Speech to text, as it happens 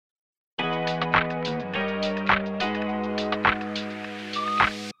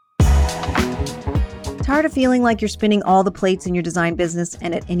Tired of feeling like you're spinning all the plates in your design business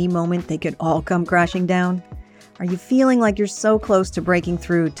and at any moment they could all come crashing down? Are you feeling like you're so close to breaking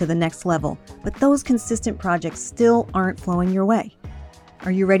through to the next level, but those consistent projects still aren't flowing your way?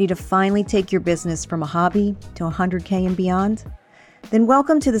 Are you ready to finally take your business from a hobby to 100K and beyond? Then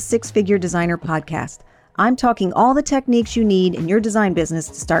welcome to the Six Figure Designer Podcast. I'm talking all the techniques you need in your design business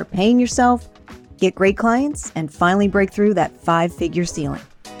to start paying yourself, get great clients, and finally break through that 5-figure ceiling.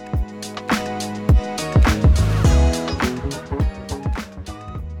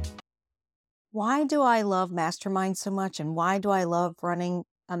 Why do I love Mastermind so much, and why do I love running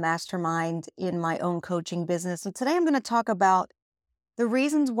a mastermind in my own coaching business? And today I'm going to talk about the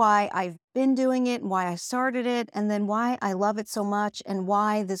reasons why I've been doing it, and why I started it, and then why I love it so much, and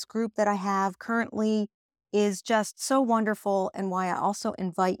why this group that I have currently is just so wonderful, and why I also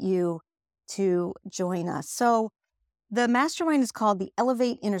invite you to join us. So the mastermind is called the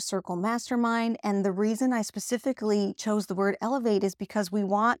Elevate Inner Circle Mastermind. And the reason I specifically chose the word elevate is because we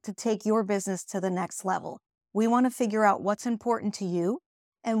want to take your business to the next level. We want to figure out what's important to you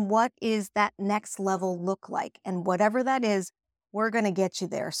and what is that next level look like. And whatever that is, we're going to get you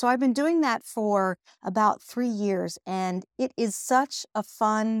there. So I've been doing that for about 3 years, and it is such a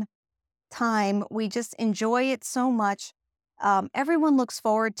fun time. We just enjoy it so much. Everyone looks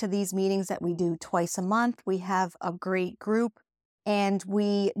forward to these meetings that we do twice a month. We have a great group, and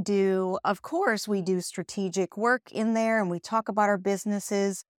we do strategic work in there, and we talk about our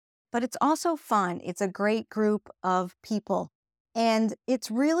businesses, but it's also fun. It's a great group of people, and it's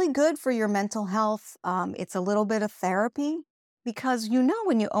really good for your mental health. It's a little bit of therapy because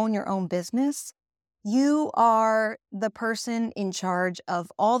when you own your own business, you are the person in charge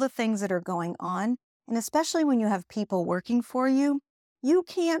of all the things that are going on. And especially when you have people working for you, you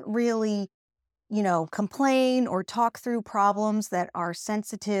can't really, complain or talk through problems that are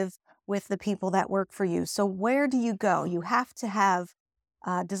sensitive with the people that work for you. So where do you go? You have to have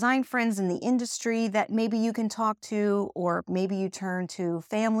design friends in the industry that maybe you can talk to, or maybe you turn to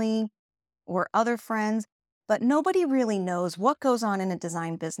family or other friends. But nobody really knows what goes on in a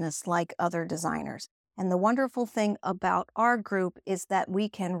design business like other designers. And the wonderful thing about our group is that we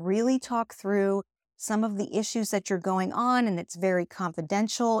can really talk through some of the issues that you're going on, and it's very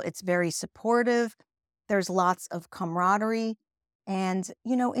confidential. It's very supportive. There's lots of camaraderie. And,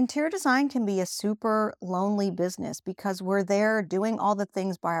 interior design can be a super lonely business because we're there doing all the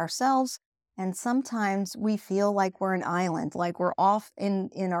things by ourselves. And sometimes we feel like we're an island, like we're off in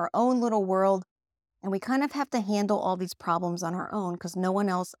our own little world. And we kind of have to handle all these problems on our own because no one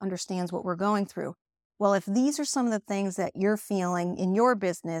else understands what we're going through. Well, if these are some of the things that you're feeling in your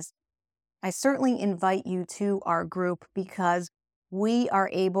business, I certainly invite you to our group because we are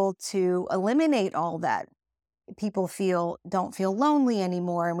able to eliminate all that. People don't feel lonely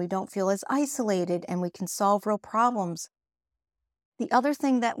anymore, and we don't feel as isolated, and we can solve real problems. The other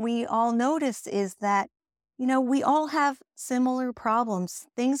thing that we all notice is that, we all have similar problems.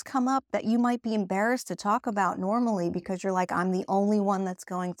 Things come up that you might be embarrassed to talk about normally because you're like, I'm the only one that's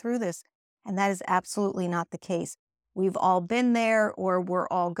going through this. And that is absolutely not the case. We've all been there, or we're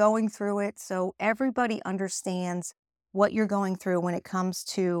all going through it. So everybody understands what you're going through when it comes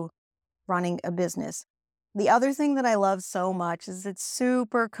to running a business. The other thing that I love so much is it's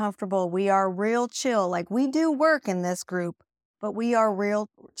super comfortable. We are real chill. Like, we do work in this group, but we are real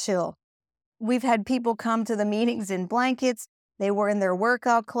chill. We've had people come to the meetings in blankets. They were in their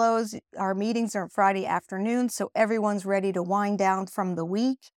workout clothes. Our meetings are Friday afternoon, so everyone's ready to wind down from the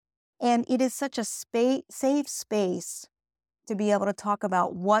week. And it is such a safe space to be able to talk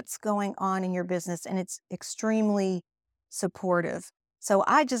about what's going on in your business, and it's extremely supportive. So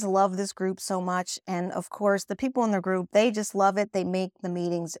I just love this group so much. And of course, the people in the group, they just love it. They make the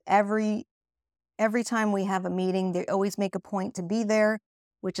meetings every time we have a meeting, they always make a point to be there,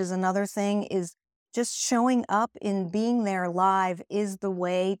 which is another thing, is just showing up and being there live is the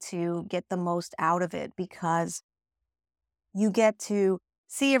way to get the most out of it, because you get to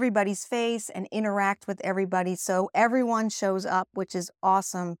see everybody's face and interact with everybody. So everyone shows up, which is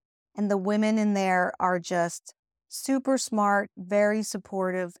awesome. And the women in there are just super smart, very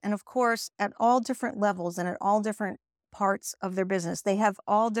supportive. And of course, at all different levels and at all different parts of their business, they have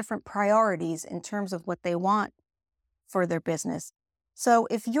all different priorities in terms of what they want for their business. So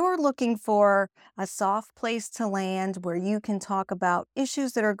if you're looking for a soft place to land where you can talk about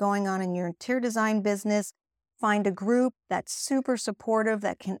issues that are going on in your interior design business, find a group that's super supportive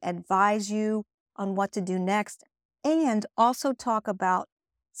that can advise you on what to do next, and also talk about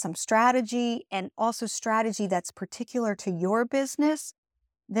some strategy, and also strategy that's particular to your business,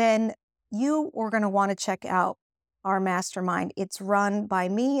 then you are going to want to check out our mastermind. It's run by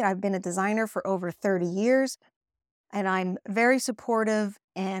me. I've been a designer for over 30 years, and I'm very supportive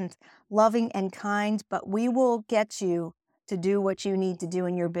and loving and kind, but we will get you to do what you need to do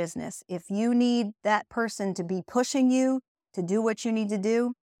in your business. If you need that person to be pushing you to do what you need to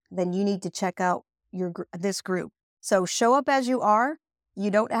do, then you need to check out this group. So show up as you are.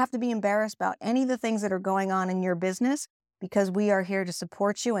 You don't have to be embarrassed about any of the things that are going on in your business, because we are here to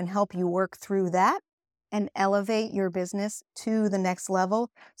support you and help you work through that and elevate your business to the next level.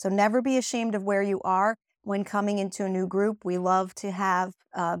 So never be ashamed of where you are when coming into a new group. We love to have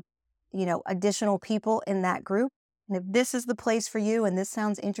additional people in that group. And if this is the place for you and this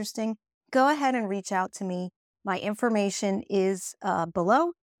sounds interesting, go ahead and reach out to me. My information is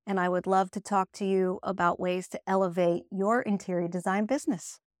below, and I would love to talk to you about ways to elevate your interior design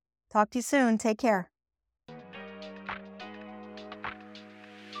business. Talk to you soon. Take care.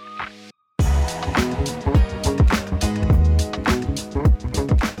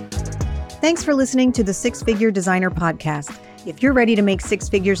 Thanks for listening to the Six Figure Designer Podcast. If you're ready to make six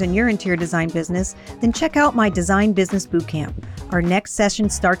figures in your interior design business, then check out my Design Business Bootcamp. Our next session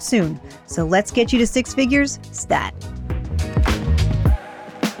starts soon, so let's get you to six figures stat.